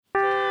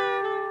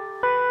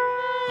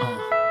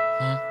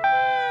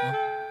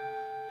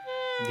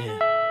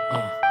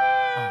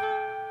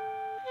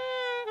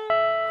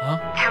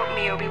Help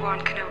me, Obi-Wan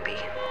Kenobi.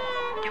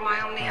 You're my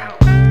only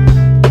hope.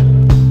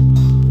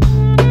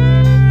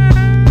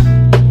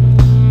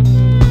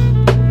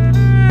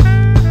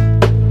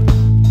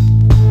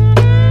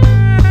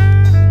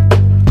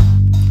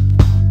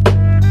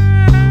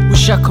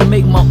 Wish I could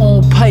make my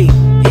own pipe,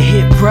 it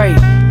hit right.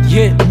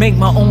 Yeah, make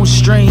my own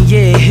string,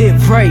 yeah, it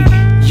hit right.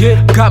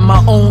 Yeah, got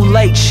my own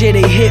light, shit,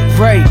 it hit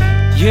right.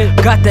 Yeah,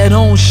 got that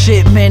own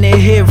shit, man, it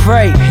hit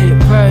right.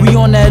 We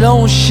on that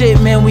own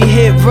shit, man, we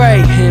hit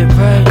right.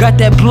 Got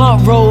that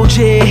blunt roll,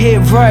 yeah, it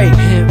hit right.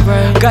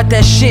 Got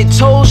that shit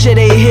told, yeah,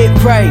 they hit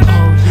right.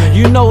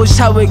 You know it's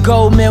how it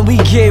go, man, we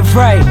get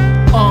right.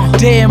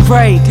 Damn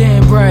right,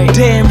 damn right,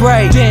 damn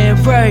right,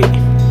 damn right.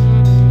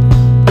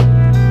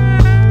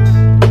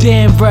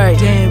 Damn right,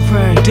 damn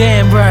right,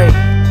 damn right,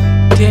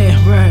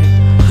 damn right.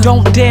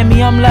 Don't dare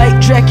me, I'm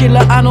like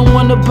Dracula, I don't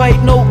wanna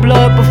bite no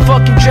blood, but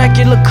fucking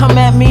Dracula come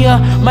at me,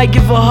 might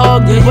give a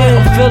hug, the way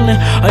I'm feeling.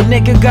 A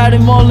nigga got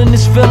him all in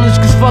his feelings,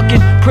 cause fucking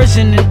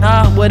prison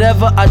and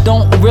whatever, I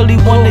don't really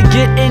wanna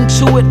get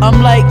into it.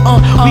 I'm like,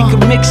 we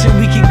can mix it,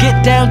 we can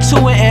get down to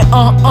it, and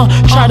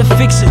try to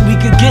fix it, we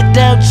could get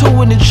down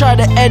to it and try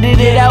to edit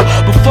it out.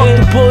 But fuck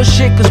the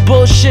bullshit, cause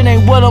bullshit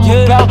ain't what I'm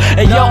about.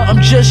 And yo, I'm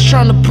just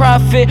trying to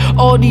profit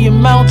all the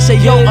amounts.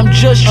 Hey yo, I'm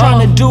just trying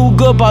to do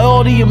good by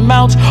all the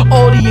amounts,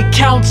 all the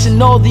accounts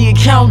and all the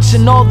accounts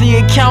and all the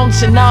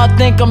accounts. And now I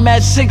think I'm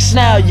at 6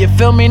 now, you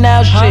feel me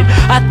now? Shit,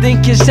 I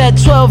think it's at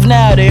 12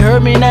 now, they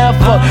heard me now.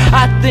 Fuck,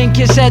 I think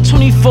it's at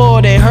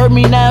 24, they heard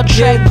me now.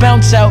 Track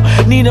bounce out,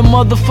 need a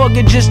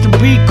motherfucker just to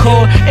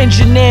record.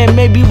 Engineer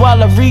maybe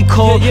while I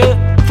record.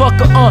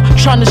 Fucker,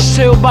 tryna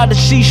sail by the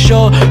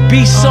seashore.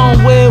 Be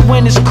somewhere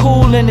when it's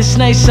cool and it's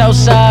nice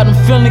outside.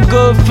 I'm feeling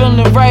good,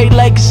 feeling right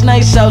like it's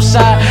nice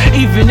outside.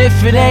 Even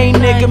if it ain't,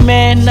 nigga,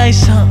 man,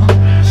 nice,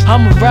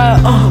 I'ma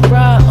ride,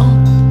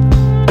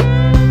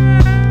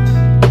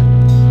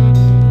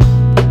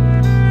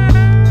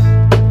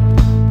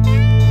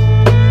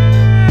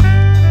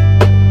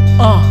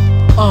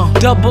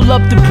 double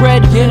up the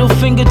bread, middle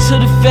finger to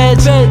the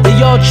feds.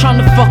 They all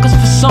tryna fuck us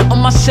for something,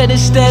 I said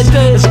instead,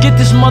 let's get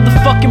this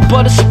motherfucking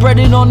butter, spread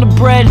it on the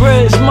bread.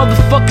 These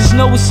motherfuckers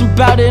know it's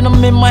about it.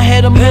 I'm in my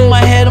head, I'm going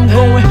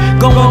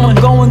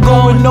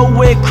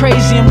nowhere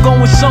crazy. I'm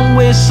going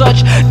somewhere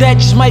such that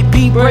just might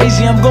be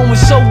crazy. I'm going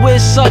somewhere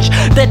such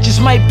that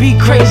just might be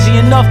crazy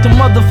enough to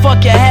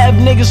motherfucker have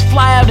niggas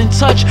fly out and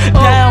touch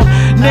down.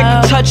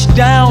 Nigga touch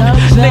down,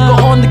 nigga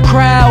on the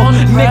crowd,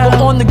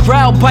 nigga on the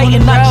ground,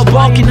 biting, not just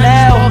barking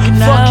now.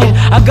 Fuck it,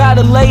 I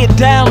gotta lay it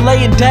down,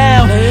 lay it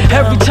down.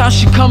 Every time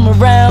she come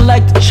around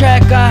like the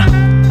track,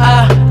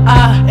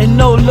 and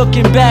no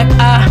looking back,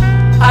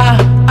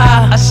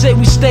 I say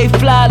we stay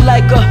fly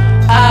like a,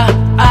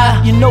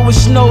 you know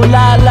it's no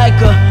lie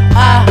like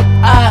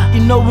a,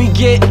 you know we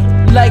get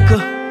like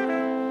a.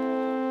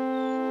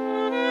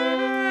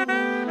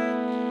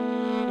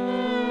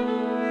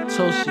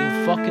 Toast, you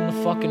fucking the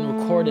fucking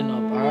recording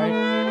up, alright?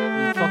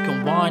 You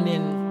fucking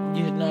whining.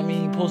 You know what I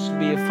mean? You're supposed to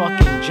be a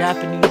fucking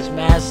Japanese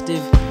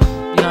mastiff.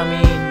 You know what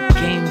I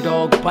mean? Game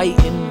dog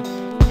biting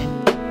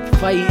and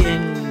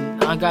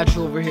fighting. I got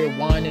you over here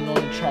whining on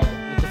the track.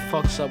 What the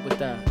fuck's up with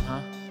that,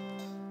 huh?